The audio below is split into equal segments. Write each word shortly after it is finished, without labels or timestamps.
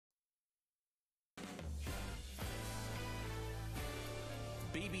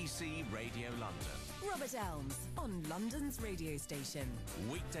BBC Radio London. Robert Elms on London's radio station.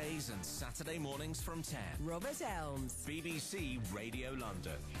 Weekdays and Saturday mornings from 10. Robert Elms. BBC Radio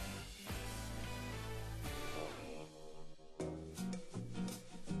London.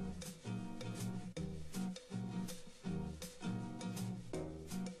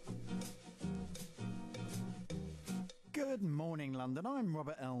 Good morning, London. I'm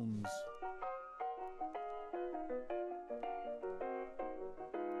Robert Elms.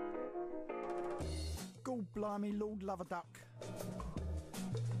 God blimey, Lord love a duck.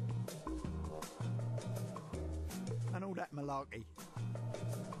 And all that malarkey.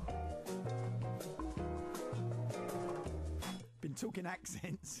 Been talking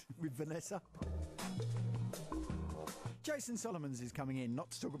accents with Vanessa. Jason Solomons is coming in,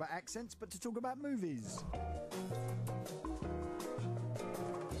 not to talk about accents, but to talk about movies.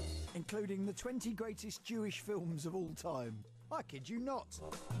 Including the 20 greatest Jewish films of all time. I kid you not.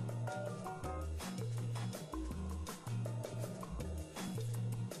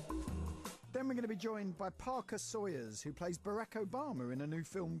 Then we're going to be joined by Parker Sawyers, who plays Barack Obama in a new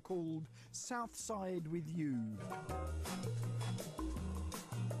film called South Side with You.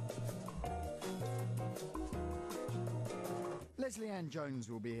 Leslie Ann Jones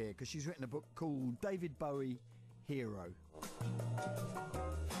will be here because she's written a book called David Bowie, Hero.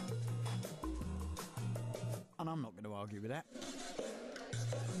 And I'm not going to argue with that.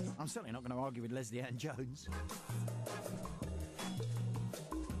 I'm certainly not going to argue with Leslie Ann Jones.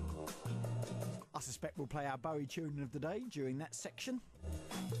 I suspect we'll play our Bowie tune of the day during that section.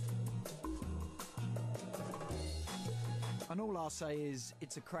 And all I'll say is,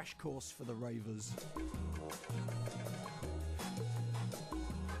 it's a crash course for the ravers.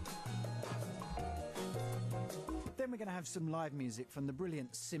 Then we're going to have some live music from the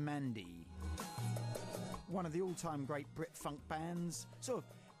brilliant Simandi, one of the all-time great Brit funk bands, sort of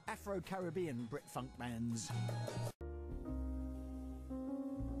Afro-Caribbean Brit funk bands.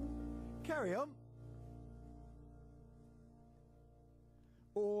 Carry on.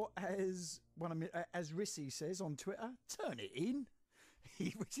 Or as Rissy says on Twitter, turn it in.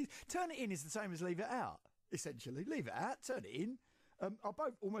 Turn it in is the same as leave it out, essentially. Leave it out, turn it in. Are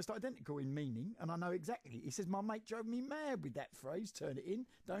both almost identical in meaning, and I know exactly. He says, my mate drove me mad with that phrase, turn it in,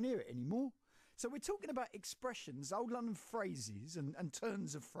 don't hear it anymore. So we're talking about expressions, old London phrases and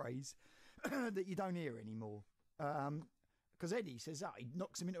turns of phrase that you don't hear anymore. Because Eddie says, he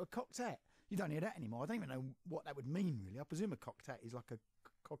knocks him into a cocked hat. You don't hear that anymore. I don't even know what that would mean, really. I presume a cocked hat is like a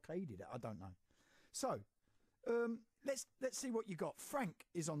cockaded hat. I don't know. So, let's see what you got. Frank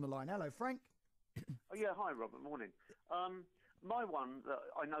is on the line. Hello, Frank. Oh, yeah, hi, Robert. Morning. My one that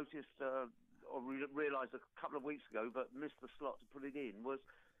I noticed or realised a couple of weeks ago, but missed the slot to put it in, was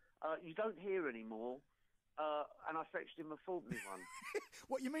you don't hear anymore, and I fetched him a Faulkner one.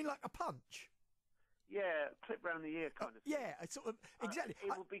 What, you mean like a punch? Yeah, clip round the ear kind of thing. Yeah, it's sort of, exactly.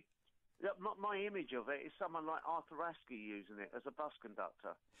 It would be... My image of it is someone like Arthur Askey using it as a bus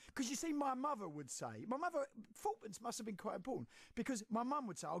conductor. Because you see, my mother would say... Faulkners must have been quite important, because my mum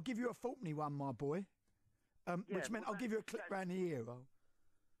would say, I'll give you a Faulkner one, my boy. Which meant I'll give you a clip round the ear.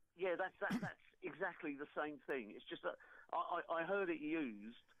 Yeah, that's exactly the same thing. It's just that I heard it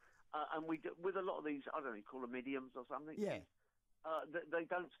used, and with a lot of these, I don't know, you call them idioms or something. Yeah. They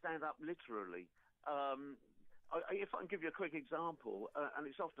don't stand up literally. If I can give you a quick example, and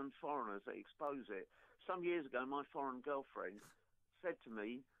it's often foreigners that expose it. Some years ago, my foreign girlfriend said to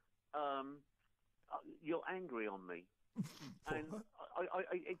me, "You're angry on me," and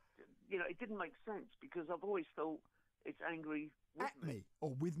it didn't make sense because I've always thought it's angry with me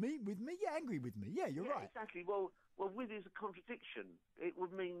or with me, yeah, angry with me. Yeah, you're right. Exactly. Well, with is a contradiction. It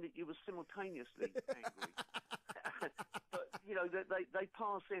would mean that you were simultaneously angry. But they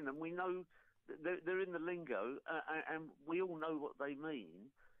pass in, and we know. They're in the lingo, and we all know what they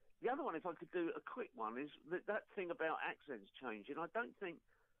mean. The other one, if I could do a quick one, is that thing about accents changing. I don't think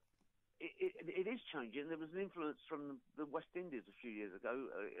it is changing. There was an influence from the West Indies a few years ago,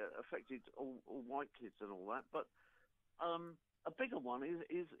 affected all white kids and all that. But a bigger one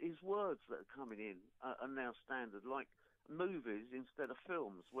is words that are coming in are now standard, like movies instead of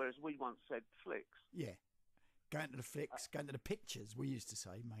films, whereas we once said flicks. Yeah. Going to the flicks, going to the pictures, we used to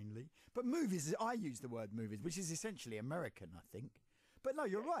say mainly. But movies, I use the word movies, which is essentially American, I think. But no,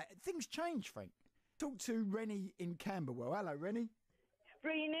 you're right. Things change, Frank. Talk to Rennie in Camberwell. Hello, Rennie.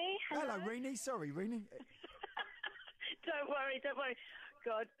 Rennie, hello. Hello, Rennie. Sorry, Rennie. Don't worry.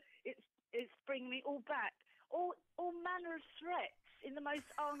 God, it's bringing me all back. All manner of threats in the most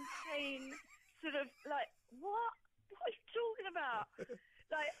unseen sort of like, what? What are you talking about?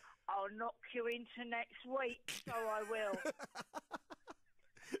 Like, I'll knock you into next week, so I will.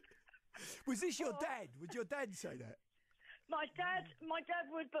 Was this your dad? Would your dad say that? My dad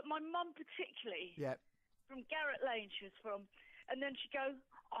would, but my mum particularly. Yeah. From Garrett Lane she was from. And then she'd go,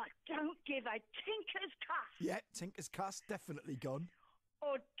 I don't give a tinker's cuss. Yeah, tinker's cuss, definitely gone.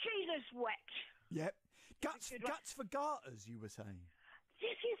 Or Jesus wept. Yep. Guts for garters, you were saying.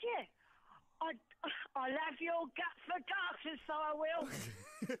 Yes, yeah. I'll have your guts for garters, so I will.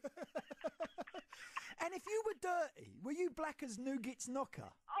 And if you were dirty, were you black as Nougat's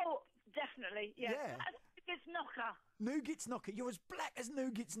knocker? Oh, definitely, yeah. It's knocker. Nougat's knocker. You're as black as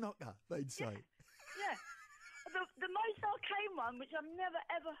Nougat's knocker, they'd say. Yeah. The most arcane one, which I've never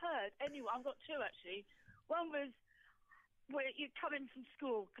ever heard anyone, I've got two actually. One was where you come in from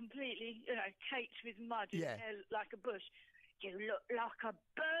school completely, caked with mud and hair like a bush. You look like a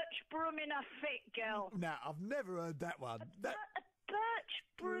birch broom in a fit, girl. Now, I've never heard that one. A birch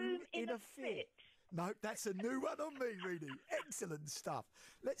broom in a fit. No, that's a new one on me, really. Excellent stuff.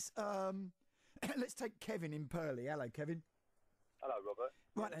 Let's take Kevin in Purley. Hello, Kevin. Hello, Robert.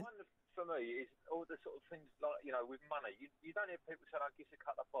 Right the then. one for me is all the sort of things like, with money. You don't hear people saying, give us a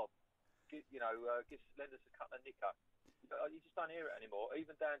couple of bob. Lend us a couple of nicker. You just don't hear it anymore,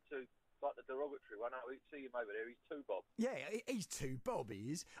 even down to like the derogatory one. Oh, we see him over there, he's 2 bob. Yeah, he's 2 bob,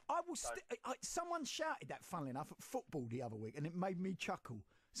 he is. Someone shouted that, funnily enough, at football the other week, and it made me chuckle.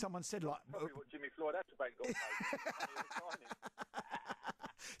 Someone said, like... Probably what Jimmy Floyd Hasselbank got paid.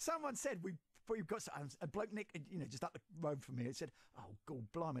 Someone said, we've got a bloke, Nick, just up the road from here, said, oh, God,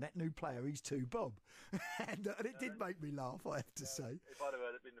 blimey, that new player, he's 2 bob. and it did make me laugh, I have to say. If I'd have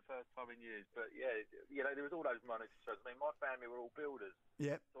heard it been the first time in years. But, yeah, there was all those money shows. I mean, my family were all builders.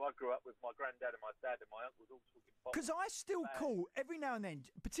 Yeah. So I grew up with my granddad and my dad and my uncles all talking bob. Because I still call, every now and then,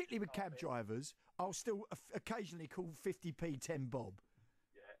 particularly with cab drivers, I'll still occasionally call 50p 10 bob.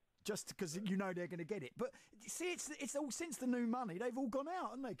 Just because they're going to get it. But see, it's all since the new money. They've all gone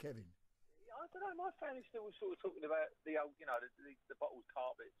out, haven't they, Kevin? I don't know. My family still was sort of talking about the old, the bottled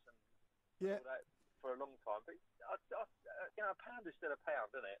carpets and all that for a long time. But a pound is still a pound,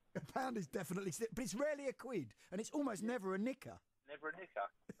 isn't it? A pound is definitely still, but it's rarely a quid, and it's almost never a nicker. Never a nicker.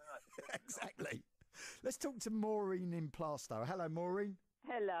 No, exactly. Let's talk to Maureen in Plaistow. Hello, Maureen.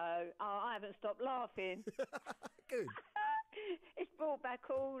 Hello. Oh, I haven't stopped laughing. Good. It's brought back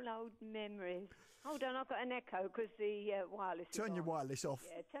all old memories. Hold on, I've got an echo because the wireless is Turn your wireless off.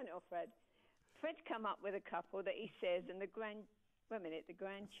 Yeah, turn it off, Fred. Fred's come up with a couple that he says, and the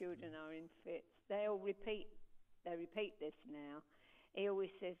grandchildren are in fits. They repeat this now. He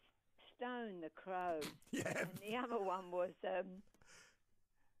always says, Stone the Crow. Yeah. And the other one was,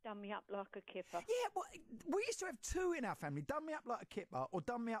 done me up like a kipper. Yeah, well, we used to have 2 in our family. Done me up like a kipper or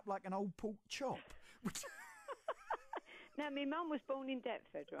done me up like an old pork chop. Now, my mum was born in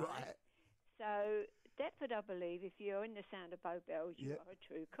Deptford, right? So, Deptford, I believe, if you're in the sound of Bow Bells, you are a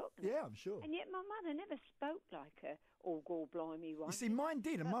true Cockney. Yeah, I'm sure. And yet my mother never spoke like a all-gore blimey one. You see, mine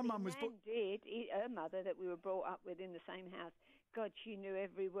did, and my mum was... her mother that we were brought up with in the same house, God, she knew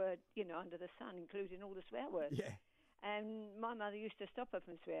every word, under the sun, including all the swear words. Yeah. And my mother used to stop her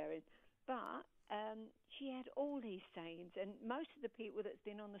from swearing. But she had all these sayings, and most of the people that's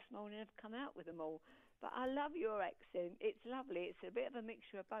been on this morning have come out with them all. But I love your accent. It's lovely. It's a bit of a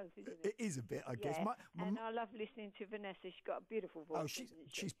mixture of both, isn't it? It is a bit, I guess. And I love listening to Vanessa. She's got a beautiful voice. Oh,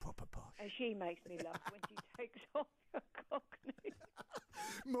 she's proper posh. And she makes me laugh when she takes off her Cockney.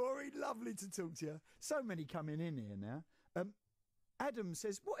 Maureen, lovely to talk to you. So many coming in here now. Adam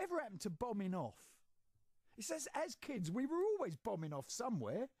says, whatever happened to bombing off? He says, as kids, we were always bombing off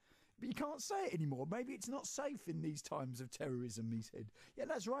somewhere. But you can't say it anymore. Maybe it's not safe in these times of terrorism, he said. Yeah,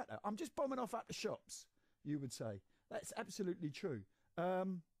 that's right, though. I'm just bombing off at the shops, you would say. That's absolutely true.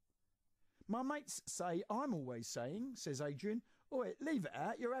 My mates say, I'm always saying, says Adrian, oi, leave it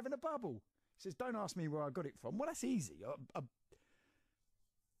out, you're having a bubble. He says, don't ask me where I got it from. Well, that's easy. A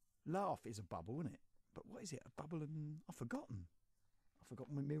laugh is a bubble, isn't it? But what is it? A bubble and... I've forgotten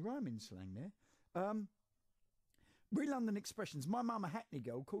my rhyming slang there. London expressions. My mum, a Hackney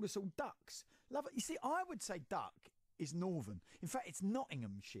girl, called us all ducks. Love it. You see, I would say duck is northern. In fact, it's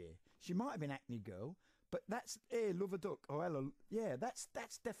Nottinghamshire. She might have been Hackney girl, but that's love a duck or hello. Yeah, that's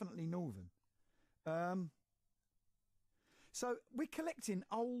definitely northern. So we're collecting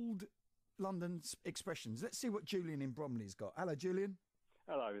old London expressions. Let's see what Julian in Bromley's got. Hello, Julian.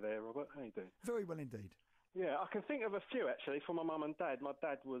 Hello there, Robert. How you doing? Very well indeed. Yeah, I can think of a few actually from my mum and dad. My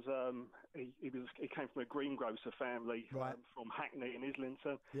dad was he came from a greengrocer family from Hackney in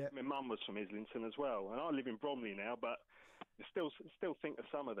Islington. Yeah. My mum was from Islington as well, and I live in Bromley now. But I still think of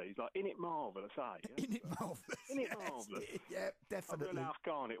some of these, like "In It Marvellous," Yeah? In It Marvellous. In It Marvellous. Yeah, definitely. Alf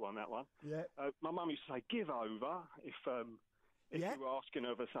Garnett one, that one. Yeah. My mum used to say "Give over" if if you were asking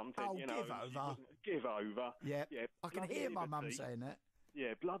her for something, Oh, you know. Give over. Yeah. Yeah. I can hear my mum saying that.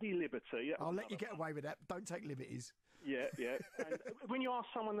 Yeah, bloody liberty. I'll let you get away with that. Don't take liberties. Yeah. And when you ask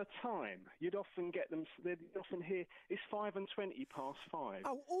someone the time, you'd often get them. They'd often hear it's 5 and 20 past 5.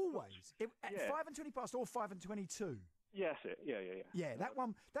 Oh, always. 5 and 20 past or 5 and 22. Yeah, that's it. Yeah. Yeah, that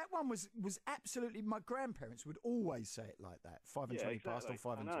one was absolutely. My grandparents would always say it like that. 5 and 20 past or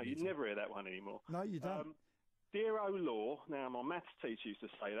 5 and 22. No, you'd never hear that one anymore. No, you don't. Dear O Law, now my maths teacher used to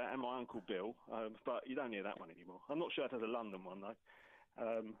say that, and my Uncle Bill, but you don't hear that one anymore. I'm not sure if there's a London one, though.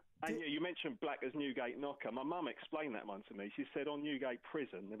 And you mentioned black as Newgate knocker. My mum explained that one to me. She said on Newgate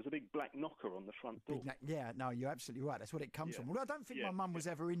Prison there was a big black knocker on the front door. No, you're absolutely right. That's what it comes from. Well, I don't think my mum was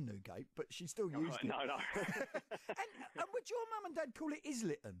ever in Newgate, but she still used it. No. and would your mum and dad call it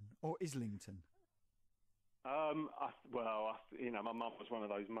Islington or Islington? My mum was one of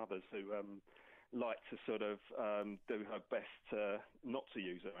those mothers who liked to sort of do her best not to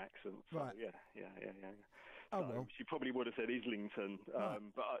use her accent. So, right. Yeah. Oh, well. She probably would have said Islington,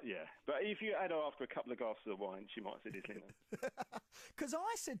 but if you had her after a couple of glasses of wine, she might have said Islington. Because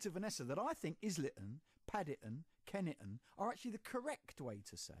I said to Vanessa that I think Islington, Paddington, Kennington are actually the correct way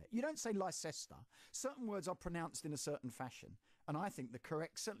to say it. You don't say Leicester. Certain words are pronounced in a certain fashion, and I think the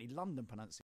correct, certainly London pronunciation